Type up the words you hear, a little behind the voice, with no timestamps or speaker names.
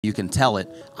You can tell it,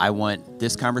 I want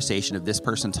this conversation of this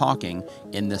person talking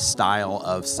in the style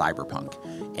of cyberpunk.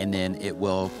 And then it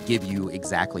will give you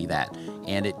exactly that.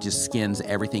 And it just skins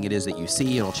everything it is that you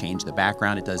see. It'll change the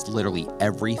background. It does literally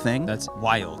everything. That's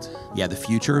wild. Yeah, the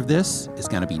future of this is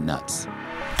going to be nuts.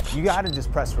 You gotta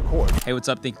just press record. Hey, what's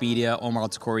up, Think Media? Omar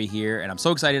here, and I'm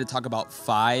so excited to talk about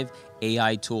 5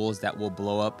 AI tools that will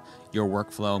blow up your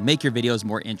workflow, make your videos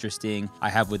more interesting. I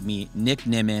have with me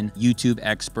Nimmin, YouTube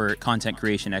expert, content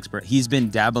creation expert. He's been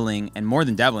dabbling, and more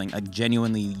than dabbling, like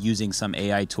genuinely using some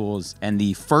AI tools. And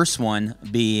the first one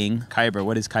being Kyber.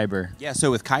 What is Kyber? Yeah,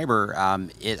 so with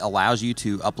Kyber, it allows you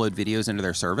to upload videos into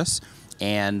their service.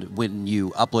 And when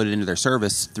you upload it into their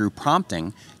service through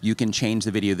prompting, you can change the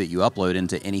video that you upload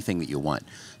into anything that you want.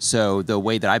 So the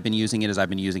way that I've been using it is I've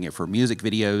been using it for music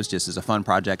videos just as a fun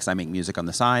project because I make music on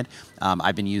the side.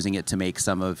 I've been using it to make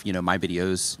some of my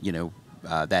videos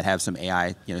that have some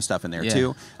AI stuff in there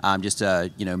too, just to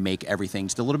make everything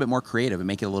just a little bit more creative and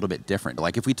make it a little bit different.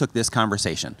 Like if we took this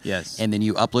conversation, and then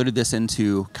you uploaded this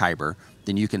into Kyber,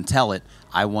 then you can tell it,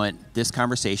 I want this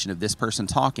conversation of this person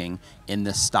talking in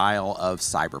the style of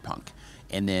cyberpunk.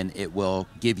 And then it will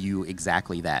give you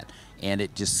exactly that. And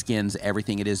it just skins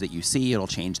everything it is that you see. It'll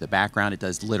change the background. It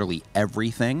does literally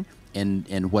everything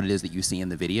in what it is that you see in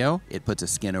the video. It puts a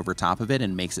skin over top of it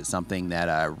and makes it something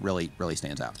that really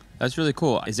stands out. That's really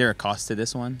cool. Is there a cost to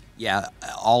this one? Yeah,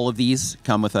 all of these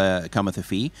come with a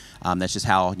fee. That's just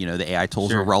how the AI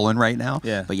tools are rolling right now.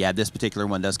 Yeah. But yeah, this particular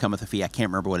one does come with a fee. I can't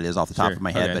remember what it is off the top of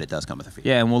my head, but it does come with a fee.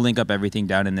 Yeah, and we'll link up everything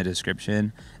down in the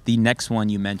description. The next one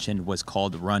you mentioned was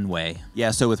called Runway.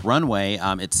 Yeah, so with Runway,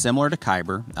 it's similar to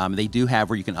Kyber. They do have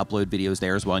where you can upload videos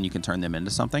there as well, and you can turn them into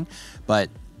something. But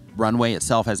Runway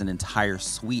itself has an entire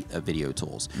suite of video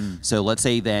tools. So let's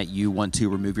say that you want to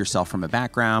remove yourself from a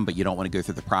background, but you don't want to go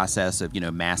through the process of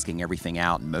masking everything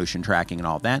out and motion tracking and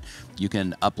all of that. You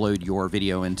can upload your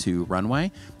video into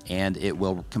Runway, and it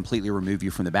will completely remove you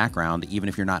from the background, even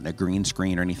if you're not in a green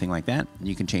screen or anything like that.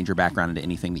 You can change your background into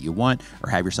anything that you want, or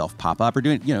have yourself pop up, or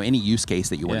do any use case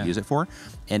that you want to use it for.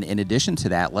 And in addition to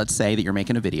that, let's say that you're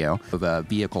making a video of a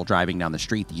vehicle driving down the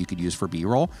street that you could use for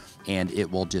B-roll, and it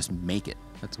will just make it.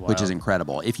 That's wild. Which is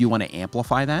incredible. If you want to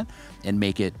amplify that and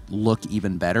make it look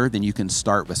even better, then you can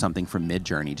start with something from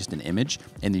Midjourney, just an image,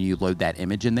 and then you load that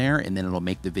image in there, and then it'll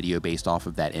make the video based off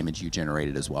of that image you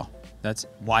generated as well. That's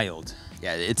wild.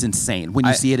 Yeah, it's insane. When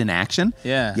you see it in action,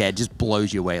 it just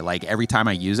blows you away. Like every time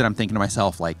I use it, I'm thinking to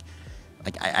myself, like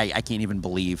I can't even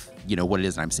believe what it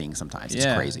is that I'm seeing sometimes. It's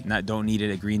crazy. Don't need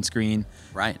it a green screen.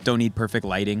 Right. Don't need perfect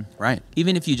lighting. Right.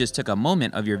 Even if you just took a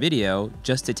moment of your video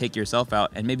just to take yourself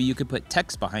out, and maybe you could put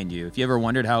text behind you. If you ever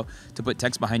wondered how to put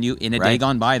text behind you in a day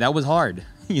gone by, that was hard.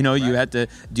 You had to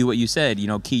do what you said,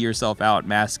 key yourself out,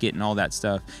 mask it, and all that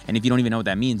stuff. And if you don't even know what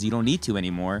that means, you don't need to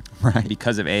anymore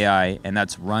because of AI, and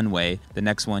that's Runway. The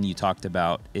next one you talked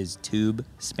about is Tube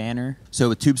Spanner. So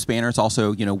with Tube Spanner, it's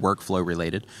also, workflow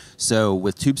related. So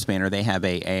with Tube Spanner, they have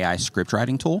a AI script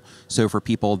writing tool. So for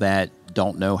people that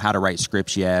don't know how to write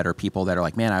scripts yet, or people that are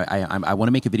like, man, I want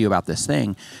to make a video about this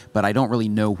thing, but I don't really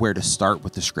know where to start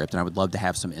with the script, and I would love to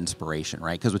have some inspiration,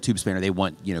 right? Because with Tube Spanner, they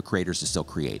want creators to still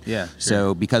create. Yeah.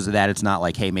 So because of that, it's not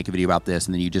like, hey, make a video about this,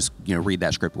 and then you just read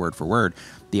that script word for word.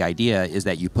 The idea is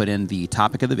that you put in the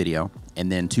topic of the video, and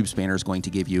then Tube Spanner is going to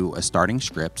give you a starting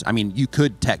script. I mean, you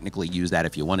could technically use that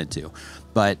if you wanted to,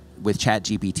 but with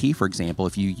ChatGPT, for example,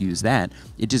 if you use that,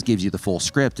 it just gives you the full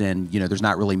script, and there's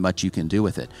not really much you can do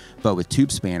with it. But with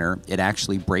Tube Spanner, it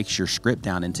actually breaks your script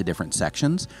down into different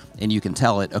sections, and you can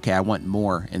tell it, okay, I want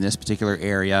more in this particular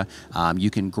area.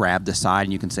 You can grab the side,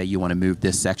 and you can say you want to move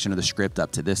this section of the script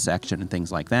up to this section and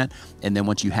things like that. And then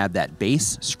once you have that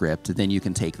base script, then you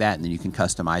can take that and then you can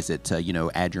customize it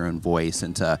to add your own voice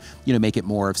and to make it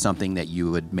more of something that you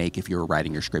would make if you were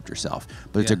writing your script yourself.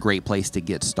 But it's a great place to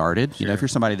get started. If you're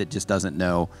somebody that just doesn't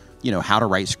know how to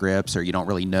write scripts, or you don't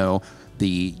really know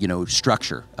the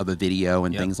structure of a video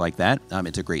and things like that,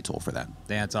 it's a great tool for that.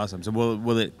 That's awesome. So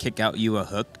will it kick out you a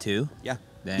hook too? Yeah.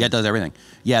 Yeah, it does everything.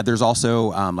 Yeah, there's also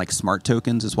like smart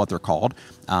tokens is what they're called.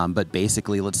 But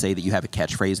basically, let's say that you have a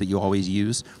catchphrase that you always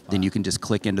use. Then you can just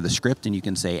click into the script and you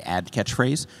can say add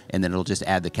catchphrase, and then it'll just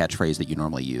add the catchphrase that you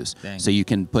normally use. So you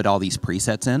can put all these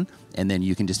presets in, and then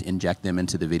you can just inject them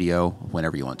into the video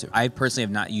whenever you want to. I personally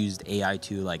have not used AI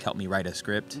to help me write a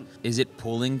script. Is it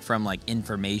pulling from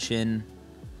information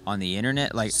on the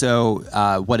internet?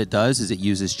 So what it does is it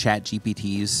uses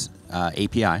ChatGPT's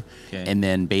API, and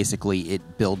then basically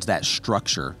it builds that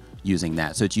structure using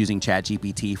that. So it's using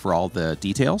ChatGPT for all the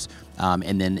details,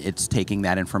 and then it's taking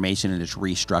that information and it's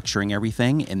restructuring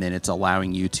everything, and then it's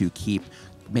allowing you to keep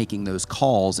making those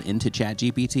calls into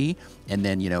ChatGPT and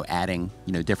then, adding,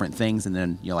 different things. And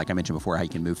then, like I mentioned before, how you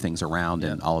can move things around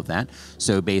and all of that.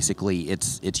 So basically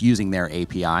it's using their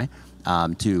API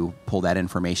to pull that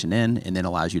information in and then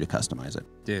allows you to customize it.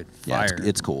 Dude, fire. Yeah,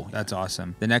 it's cool. That's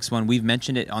awesome. The next one, we've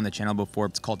mentioned it on the channel before.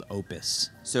 It's called Opus.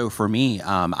 So for me,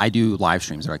 I do live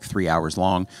streams. They're like 3 hours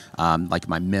long. Like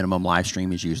my minimum live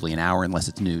stream is usually an hour, unless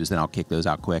it's news, then I'll kick those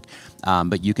out quick.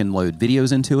 But you can load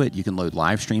videos into it. You can load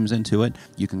live streams into it.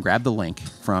 You can grab the link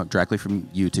directly from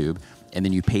YouTube, and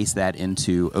then you paste that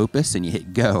into Opus and you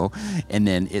hit go, and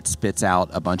then it spits out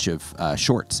a bunch of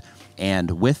shorts.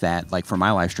 And with that, like for my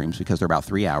live streams, because they're about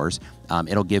 3 hours,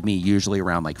 it'll give me usually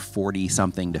around like 40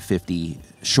 something to 50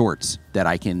 shorts that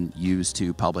I can use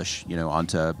to publish,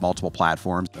 onto multiple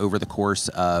platforms. Over the course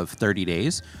of 30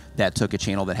 days, that took a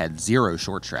channel that had 0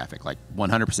 shorts traffic, like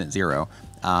 100% 0.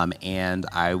 And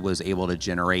I was able to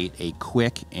generate a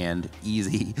quick and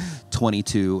easy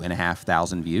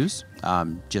 22,500 views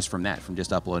just from that, from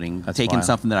just uploading, taking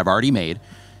something that I've already made,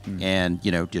 and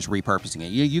just repurposing it.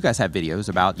 You guys have videos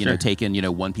about taking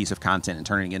one piece of content and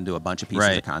turning it into a bunch of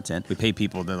pieces of content. We pay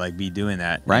people to like be doing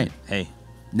that. Right. And, hey,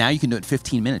 now you can do it in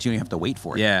 15 minutes. You don't even have to wait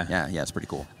for it. Yeah, it's pretty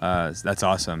cool. That's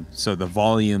awesome. So the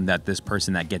volume that this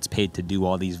person that gets paid to do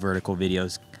all these vertical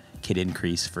videos could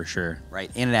increase for sure.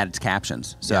 Right, and it adds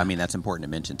captions. So, I mean, that's important to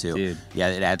mention too. Dude. Yeah,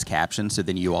 it adds captions, so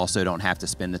then you also don't have to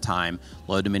spend the time,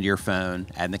 load them into your phone,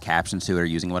 adding the captions to it, or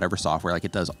using whatever software. Like,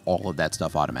 it does all of that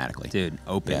stuff automatically. Dude,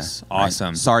 Opus, awesome.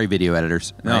 Right. Sorry, video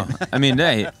editors. No, right? I mean,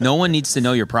 hey, no one needs to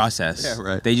know your process. Yeah,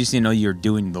 right. They just need to know you're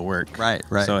doing the work. Right.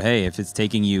 So, hey, if it's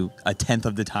taking you 1/10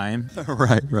 of the time.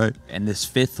 Right. And this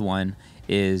 5th one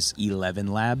is 11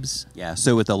 Labs. Yeah,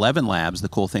 so with 11 Labs, the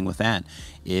cool thing with that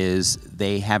is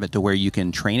they have it to where you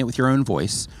can train it with your own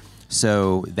voice,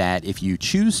 so that if you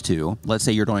choose to, let's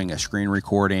say you're doing a screen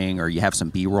recording or you have some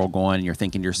B-roll going and you're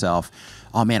thinking to yourself,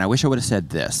 oh man, I wish I would have said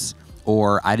this,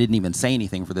 or I didn't even say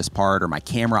anything for this part, or my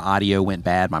camera audio went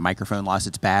bad, my microphone lost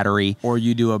its battery. Or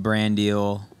you do a brand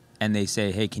deal and they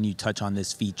say, hey, can you touch on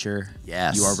this feature?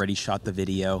 Yes. You already shot the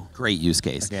video. Great use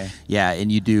case. Okay. Yeah,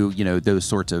 and you do, those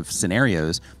sorts of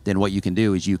scenarios, then what you can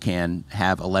do is you can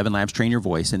have 11 Labs train your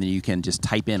voice, and then you can just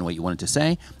type in what you want it to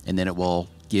say, and then it will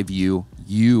give you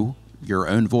your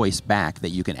own voice back that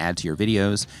you can add to your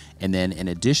videos. And then in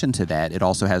addition to that, it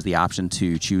also has the option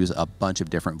to choose a bunch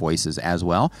of different voices as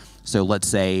well. So let's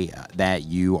say that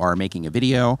you are making a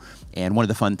video, and one of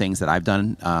the fun things that I've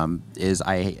done is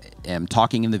I am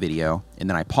talking in the video, and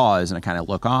then I pause and I kind of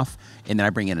look off, and then I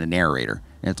bring in a narrator.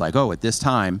 And it's like, oh, at this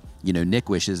time, Nick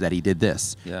wishes that he did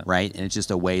this, right? And it's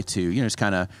just a way to, just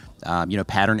kind of,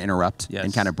 pattern interrupt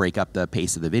and kind of break up the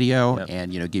pace of the video,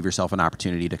 and, give yourself an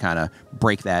opportunity to kind of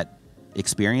break that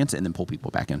experience and then pull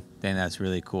people back in. Dang, that's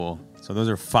really cool. So those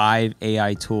are 5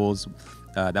 AI tools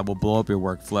that will blow up your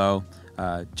workflow.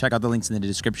 Check out the links in the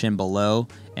description below,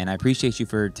 and I appreciate you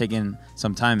for taking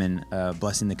some time and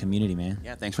blessing the community, man.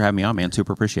 Yeah, thanks for having me on, man.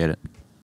 Super appreciate it.